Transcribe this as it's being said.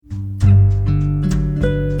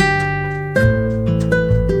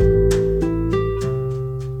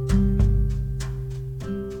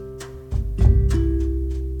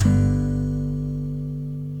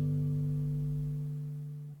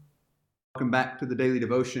back to the Daily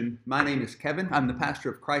Devotion. My name is Kevin. I'm the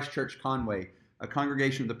pastor of Christ Church Conway, a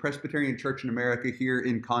congregation of the Presbyterian Church in America here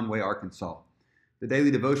in Conway, Arkansas. The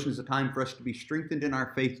Daily Devotion is a time for us to be strengthened in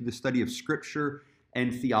our faith through the study of Scripture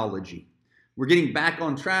and theology. We're getting back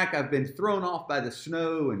on track. I've been thrown off by the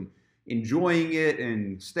snow and enjoying it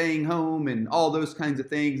and staying home and all those kinds of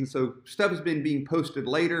things. And so stuff has been being posted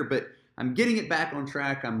later, but I'm getting it back on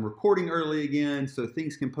track. I'm recording early again so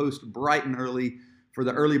things can post bright and early for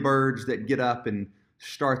the early birds that get up and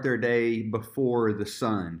start their day before the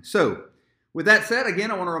sun. So with that said, again,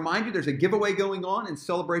 I want to remind you there's a giveaway going on in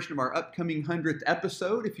celebration of our upcoming 100th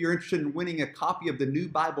episode. If you're interested in winning a copy of the New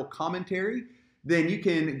Bible Commentary, then you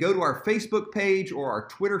can go to our Facebook page or our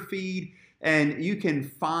Twitter feed, and you can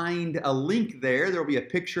find a link there. There will be a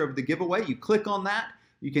picture of the giveaway. You click on that.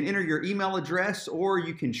 You can enter your email address, or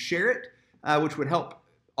you can share it, which would help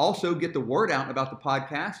also get the word out about the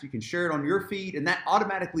podcast. You can share it on your feed, and that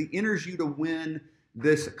automatically enters you to win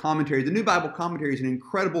this commentary. The New Bible Commentary is an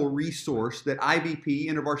incredible resource that IVP,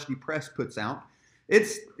 InterVarsity Press, puts out.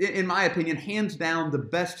 It's, in my opinion, hands down the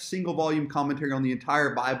best single-volume commentary on the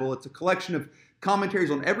entire Bible. It's a collection of commentaries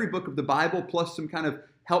on every book of the Bible, plus some kind of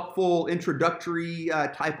helpful introductory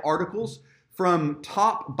type articles from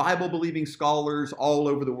top Bible-believing scholars all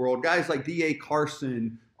over the world. Guys like D.A.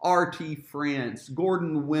 Carson, R.T. France,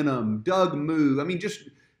 Gordon Wenham, Doug Moo. I mean, just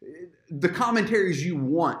the commentaries you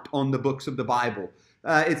want on the books of the Bible.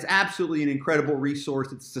 It's absolutely an incredible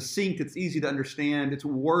resource. It's succinct. It's easy to understand. It's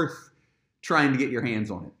worth trying to get your hands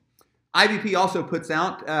on it. IVP also puts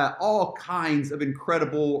out all kinds of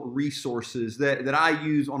incredible resources that I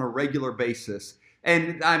use on a regular basis.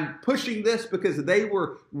 And I'm pushing this because they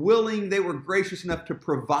were willing, they were gracious enough to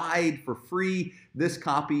provide for free this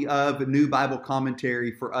copy of a New Bible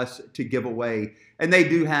Commentary for us to give away. And they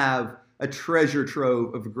do have a treasure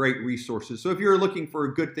trove of great resources. So if you're looking for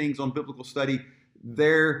good things on biblical study,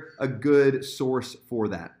 they're a good source for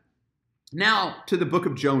that. Now to the book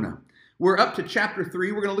of Jonah. We're up to chapter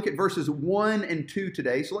 3. We're going to look at verses 1 and 2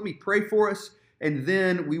 today. So let me pray for us, and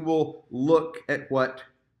then we will look at what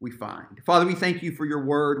we find. Father, we thank you for your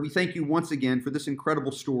word. We thank you once again for this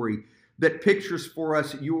incredible story that pictures for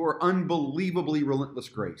us your unbelievably relentless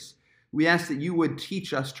grace. We ask that you would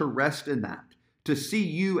teach us to rest in that, to see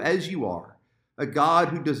you as you are, a God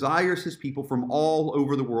who desires his people from all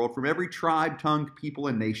over the world, from every tribe, tongue, people,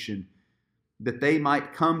 and nation, that they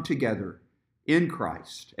might come together in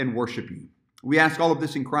Christ and worship you. We ask all of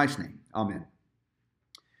this in Christ's name. Amen.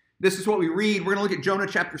 This is what we read. We're going to look at Jonah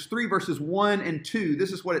chapters 3, verses 1 and 2.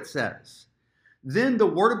 This is what it says. Then the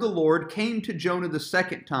word of the Lord came to Jonah the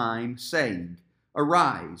second time, saying,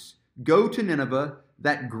 Arise, go to Nineveh,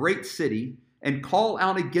 that great city, and call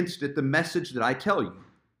out against it the message that I tell you.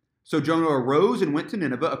 So Jonah arose and went to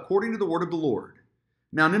Nineveh according to the word of the Lord.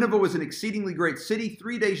 Now Nineveh was an exceedingly great city,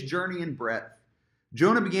 3 days' journey in breadth.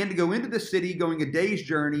 Jonah began to go into the city, going a day's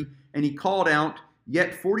journey, and he called out,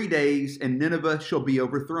 Yet 40 days, and Nineveh shall be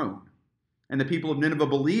overthrown. And the people of Nineveh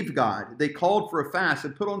believed God. They called for a fast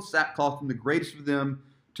and put on sackcloth from the greatest of them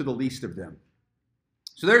to the least of them.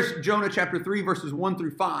 So there's Jonah chapter 3, verses 1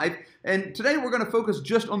 through 5. And today we're going to focus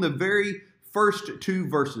just on the very first 2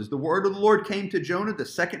 verses. The word of the Lord came to Jonah the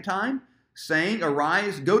second time, saying,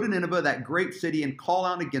 Arise, go to Nineveh, that great city, and call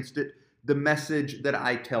out against it the message that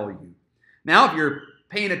I tell you. Now, if you're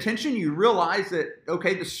paying attention, you realize that,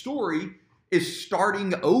 okay, the story is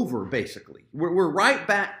starting over, basically. We're right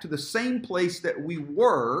back to the same place that we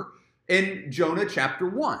were in Jonah chapter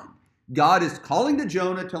 1. God is calling to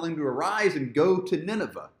Jonah, telling him to arise and go to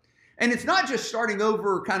Nineveh. And it's not just starting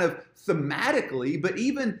over kind of thematically, but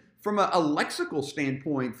even from a lexical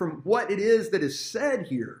standpoint, from what it is that is said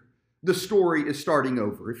here, the story is starting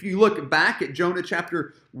over. If you look back at Jonah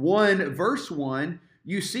chapter 1, verse 1,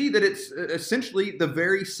 you see that it's essentially the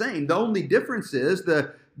very same. The only difference is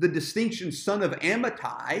the distinction son of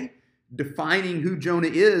Amittai, defining who Jonah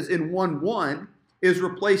is in 1:1, is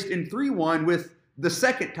replaced in 3:1 with the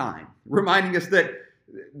second time, reminding us that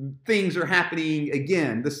things are happening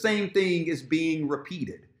again. The same thing is being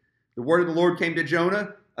repeated. The word of the Lord came to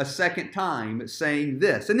Jonah a second time, saying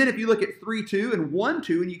this. And then if you look at 3:2 and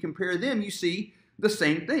 1:2 and you compare them, you see the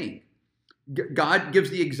same thing. God gives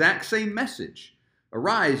the exact same message.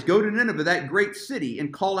 Arise, go to Nineveh, that great city,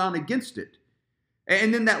 and call out against it.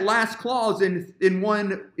 And then that last clause in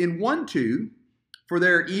 1:2, for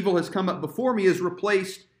their evil has come up before me, is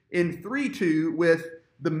replaced in 3:2 with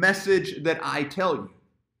the message that I tell you.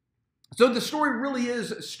 So the story really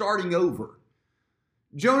is starting over.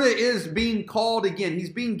 Jonah is being called again. He's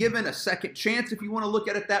being given a second chance, if you want to look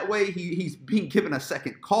at it that way. He's being given a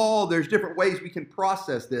second call. There's different ways we can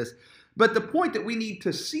process this. But the point that we need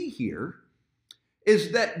to see here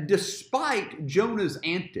is that despite Jonah's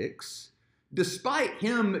antics, despite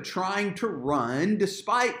him trying to run,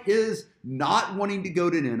 despite his not wanting to go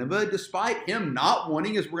to Nineveh, despite him not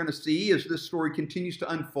wanting, as we're going to see as this story continues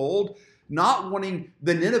to unfold, not wanting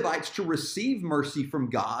the Ninevites to receive mercy from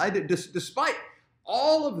God, despite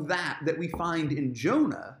all of that we find in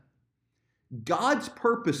Jonah, God's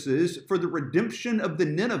purposes for the redemption of the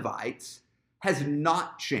Ninevites has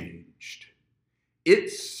not changed.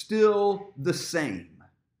 It's still the same.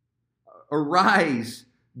 Arise,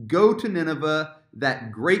 go to Nineveh,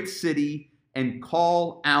 that great city, and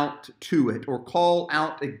call out to it, or call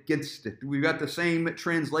out against it. We've got the same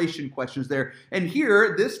translation questions there. And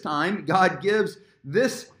here, this time, God gives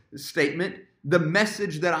this statement, the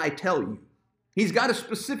message that I tell you. He's got a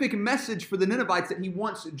specific message for the Ninevites that he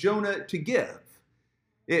wants Jonah to give.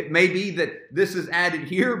 It may be that this is added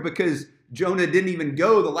here because Jonah didn't even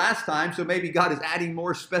go the last time, so maybe God is adding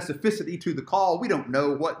more specificity to the call. We don't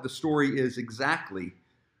know what the story is exactly.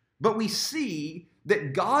 But we see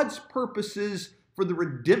that God's purposes for the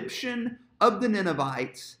redemption of the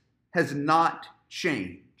Ninevites has not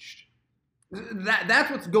changed.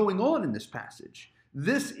 That's what's going on in this passage.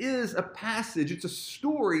 This is a passage, it's a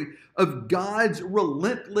story of God's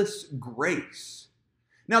relentless grace.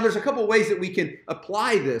 Now, there's a couple ways that we can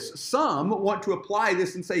apply this. Some want to apply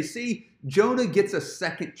this and say, see, Jonah gets a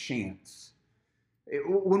second chance.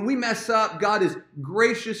 When we mess up, God is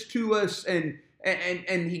gracious to us and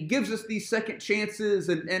he gives us these second chances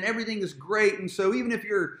and everything is great. And so even if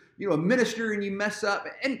you're a minister and you mess up,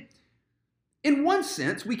 and in one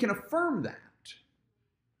sense, we can affirm that.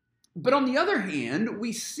 But on the other hand,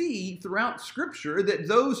 we see throughout Scripture that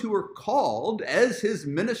those who are called as his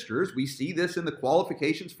ministers, we see this in the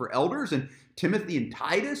qualifications for elders and Timothy and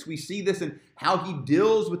Titus. We see this in how he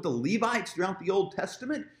deals with the Levites throughout the Old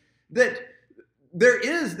Testament, that there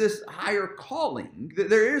is this higher calling, that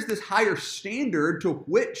there is this higher standard to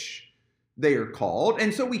which they are called.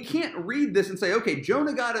 And so we can't read this and say, okay,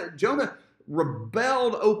 Jonah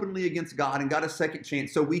rebelled openly against God and got a second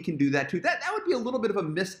chance, so we can do that too. That would be a little bit of a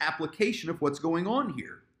misapplication of what's going on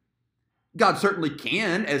here. God certainly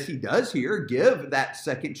can, as he does here, give that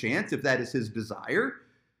second chance if that is his desire.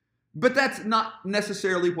 But that's not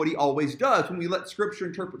necessarily what he always does. When we let Scripture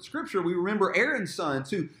interpret Scripture, we remember Aaron's sons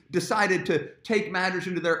who decided to take matters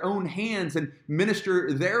into their own hands and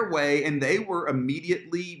minister their way, and they were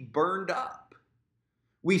immediately burned up.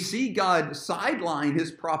 We see God sideline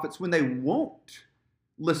his prophets when they won't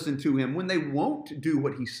listen to him, when they won't do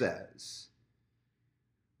what he says.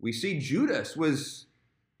 We see Judas was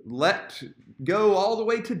let go all the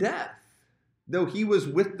way to death, though he was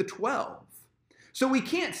with the 12. So we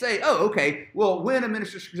can't say, oh, okay, well, when a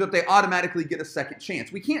minister screws up, they automatically get a second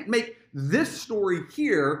chance. We can't make this story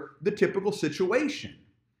here the typical situation.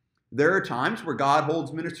 There are times where God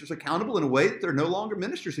holds ministers accountable in a way that they're no longer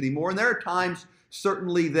ministers anymore, and there are times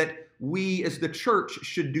certainly that we as the church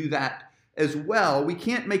should do that as well. We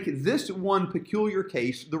can't make this one peculiar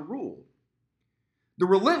case the rule. The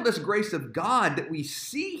relentless grace of God that we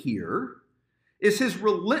see here is his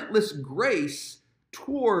relentless grace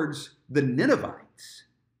towards the Ninevites.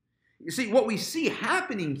 You see, what we see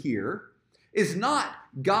happening here is not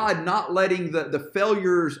God not letting the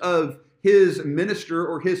failures of his minister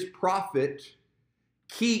or his prophet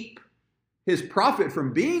keep his prophet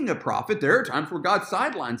from being a prophet. There are times where God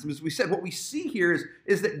sidelines him. As we said, what we see here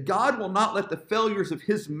is that God will not let the failures of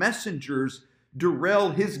his messengers derail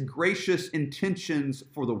his gracious intentions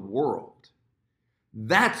for the world.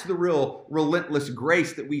 That's the real relentless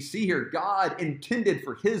grace that we see here. God intended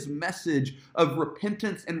for his message of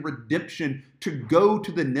repentance and redemption to go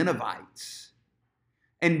to the Ninevites.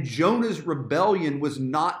 And Jonah's rebellion was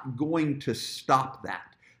not going to stop that.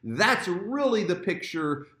 That's really the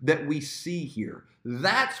picture that we see here.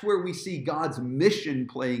 That's where we see God's mission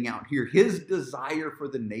playing out here, his desire for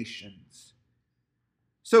the nations.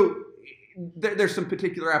 So there's some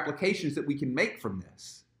particular applications that we can make from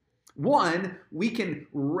this. One, we can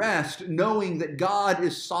rest knowing that God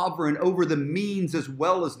is sovereign over the means as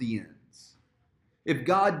well as the ends. If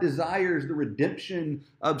God desires the redemption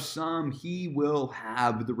of some, he will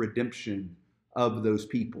have the redemption of those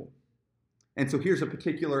people. And so here's a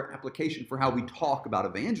particular application for how we talk about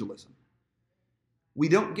evangelism. We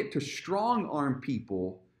don't get to strong-arm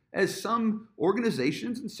people, as some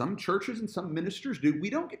organizations and some churches and some ministers do. We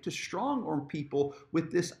don't get to strong-arm people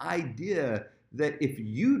with this idea that if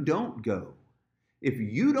you don't go, if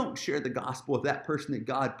you don't share the gospel with that person that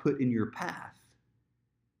God put in your path,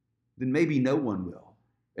 then maybe no one will,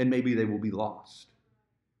 and maybe they will be lost.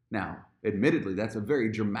 Now, admittedly, that's a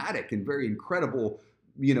very dramatic and very incredible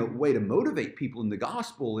way to motivate people in the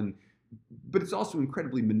gospel. And but it's also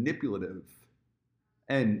incredibly manipulative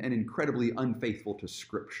and incredibly unfaithful to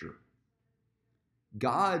Scripture.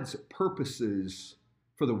 God's purposes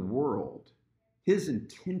for the world, his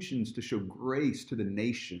intentions to show grace to the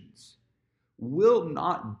nations, will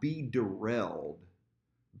not be derailed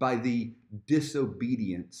by the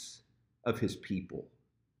disobedience of his people.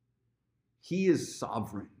 He is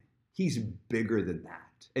sovereign. He's bigger than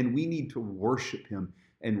that. And we need to worship him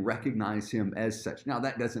and recognize him as such. Now,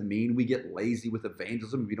 that doesn't mean we get lazy with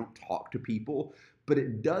evangelism, we don't talk to people, but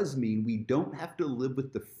it does mean we don't have to live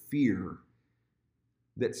with the fear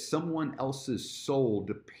that someone else's soul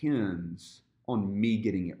depends on me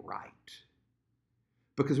getting it right.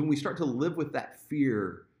 Because when we start to live with that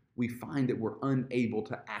fear, we find that we're unable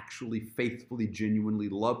to actually faithfully, genuinely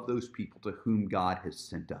love those people to whom God has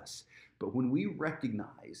sent us. But when we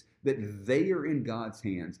recognize that they are in God's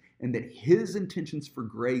hands and that his intentions for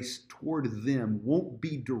grace toward them won't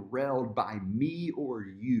be derailed by me or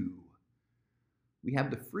you, we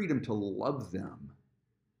have the freedom to love them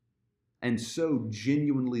and so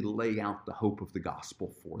genuinely lay out the hope of the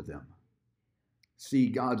gospel for them. See,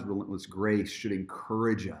 God's relentless grace should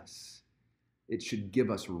encourage us. It should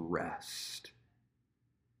give us rest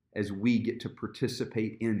as we get to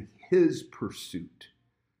participate in his pursuit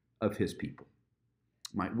of his people.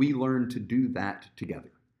 Might we learn to do that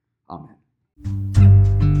together? Amen.